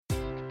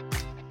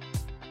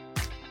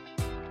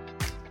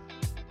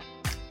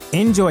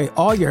Enjoy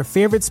all your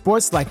favorite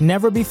sports like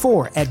never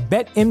before at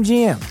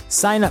BetMGM.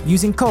 Sign up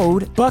using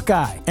code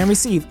Buckeye and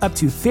receive up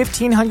to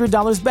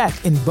 $1,500 back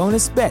in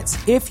bonus bets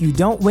if you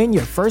don't win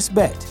your first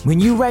bet. When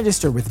you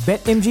register with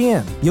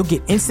BetMGM, you'll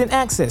get instant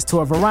access to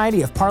a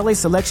variety of parlay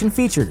selection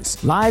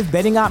features, live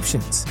betting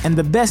options, and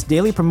the best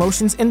daily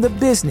promotions in the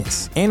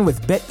business. And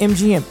with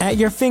BetMGM at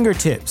your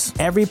fingertips,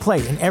 every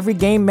play and every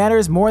game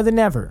matters more than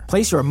ever.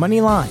 Place your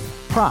money line,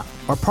 prop,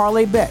 or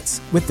parlay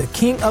bets with the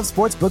king of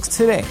sportsbooks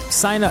today.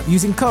 Sign up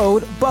using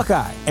code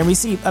Buckeye and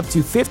receive up to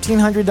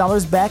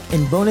 $1,500 back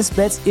in bonus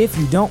bets if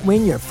you don't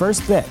win your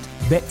first bet.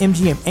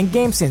 BetMGM and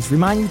GameSense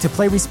remind you to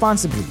play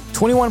responsibly.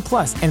 21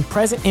 plus and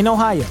present in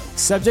Ohio,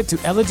 subject to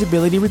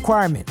eligibility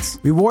requirements.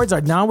 Rewards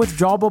are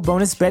non-withdrawable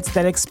bonus bets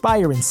that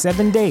expire in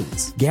 7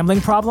 days. Gambling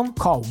problem?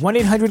 Call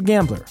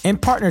 1-800-GAMBLER. In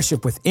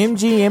partnership with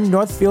MGM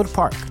Northfield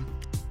Park.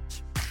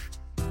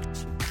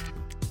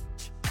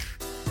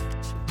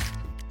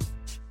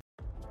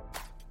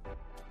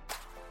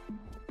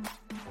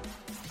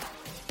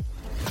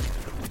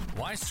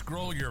 Why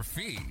scroll your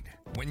feed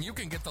when you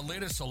can get the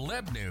latest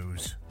celeb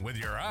news with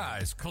your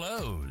eyes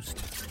closed?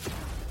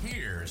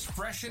 Here's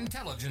fresh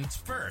intelligence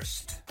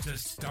first to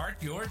start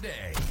your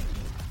day.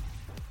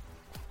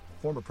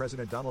 Former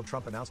President Donald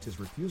Trump announced his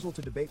refusal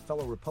to debate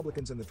fellow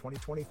Republicans in the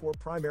 2024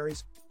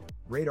 primaries,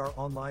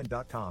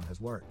 RadarOnline.com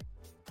has learned.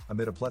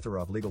 Amid a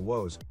plethora of legal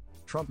woes,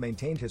 Trump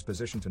maintained his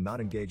position to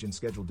not engage in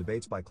scheduled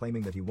debates by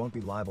claiming that he won't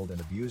be libeled and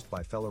abused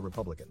by fellow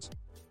Republicans.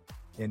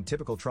 In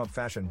typical Trump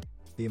fashion,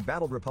 the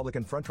embattled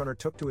Republican frontrunner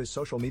took to his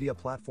social media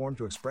platform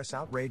to express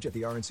outrage at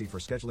the RNC for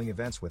scheduling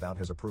events without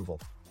his approval.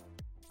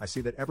 "I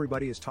see that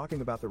everybody is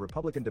talking about the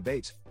Republican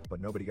debates, but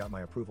nobody got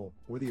my approval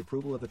or the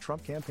approval of the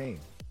Trump campaign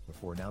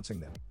before announcing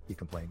them," he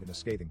complained in a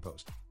scathing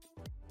post.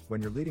 When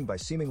you're leading by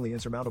seemingly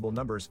insurmountable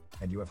numbers,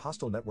 and you have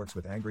hostile networks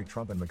with angry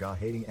Trump and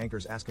MAGA-hating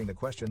anchors asking the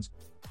questions,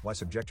 why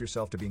subject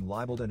yourself to being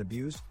libeled and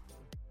abused?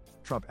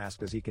 Trump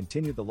asked as he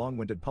continued the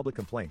long-winded public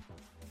complaint.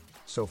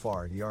 So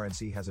far, the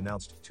RNC has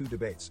announced 2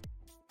 debates.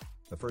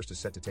 The first is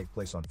set to take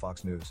place on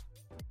Fox News.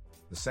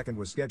 The second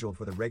was scheduled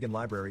for the Reagan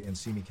Library in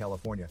Simi,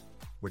 California,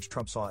 which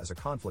Trump saw as a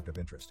conflict of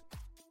interest.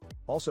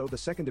 Also, the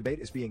second debate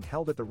is being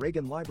held at the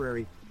Reagan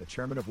Library, the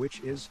chairman of which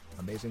is,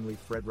 amazingly,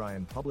 Fred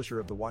Ryan, publisher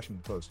of The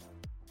Washington Post.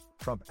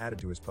 Trump added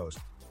to his post.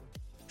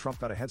 Trump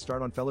got a head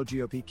start on fellow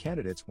GOP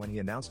candidates when he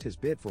announced his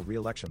bid for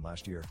re-election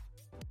last year.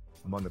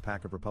 Among the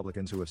pack of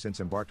Republicans who have since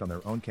embarked on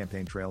their own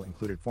campaign trail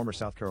included former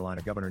South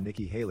Carolina Governor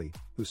Nikki Haley,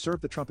 who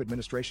served the Trump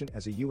administration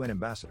as a UN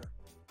ambassador.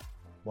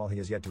 While he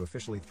has yet to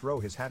officially throw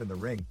his hat in the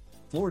ring,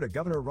 Florida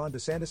Governor Ron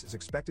DeSantis is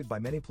expected by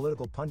many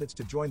political pundits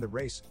to join the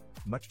race,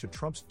 much to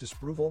Trump's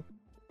disapproval.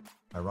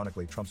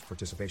 Ironically, Trump's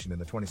participation in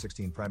the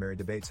 2016 primary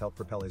debates helped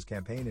propel his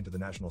campaign into the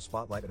national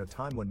spotlight at a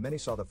time when many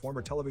saw the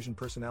former television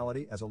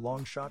personality as a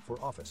long shot for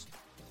office.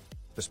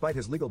 Despite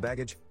his legal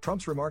baggage,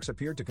 Trump's remarks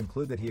appeared to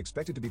conclude that he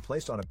expected to be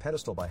placed on a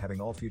pedestal by having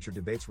all future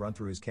debates run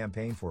through his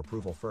campaign for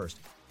approval first.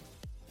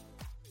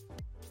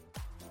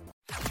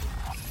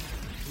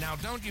 Now,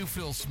 don't you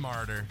feel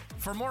smarter?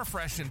 For more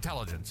fresh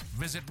intelligence,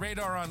 visit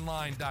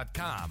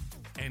RadarOnline.com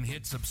and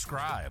hit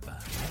subscribe.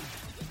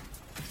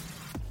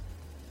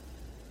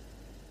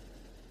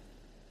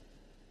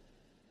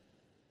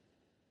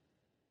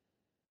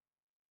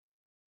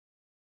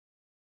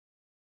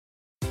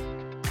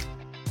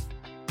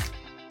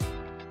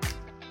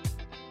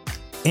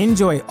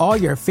 Enjoy all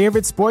your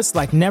favorite sports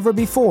like never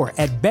before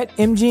at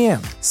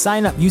BetMGM.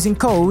 Sign up using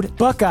code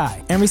Buckeye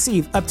and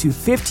receive up to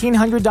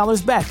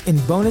 $1,500 back in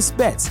bonus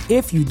bets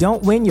if you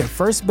don't win your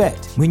first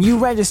bet. When you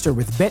register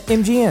with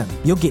BetMGM,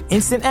 you'll get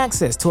instant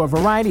access to a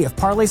variety of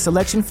parlay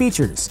selection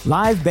features,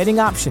 live betting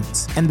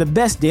options, and the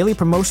best daily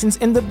promotions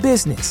in the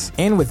business.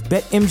 And with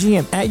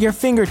BetMGM at your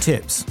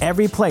fingertips,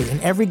 every play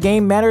and every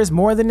game matters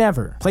more than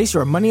ever. Place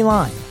your money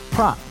line,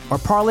 prop, or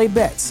parlay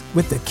bets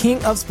with the king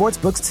of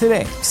sportsbooks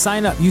today.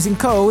 Sign up using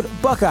code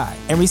Buckeye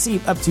and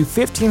receive up to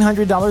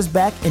 $1,500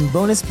 back in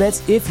bonus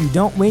bets if you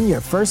don't win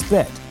your first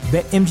bet.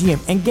 BetMGM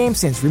and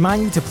GameSense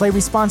remind you to play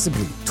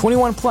responsibly.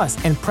 21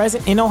 plus and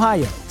present in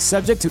Ohio,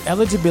 subject to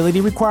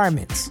eligibility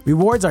requirements.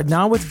 Rewards are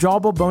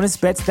non-withdrawable bonus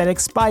bets that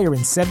expire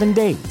in 7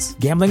 days.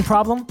 Gambling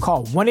problem?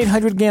 Call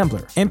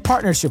 1-800-GAMBLER. In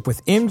partnership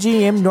with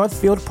MGM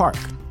Northfield Park.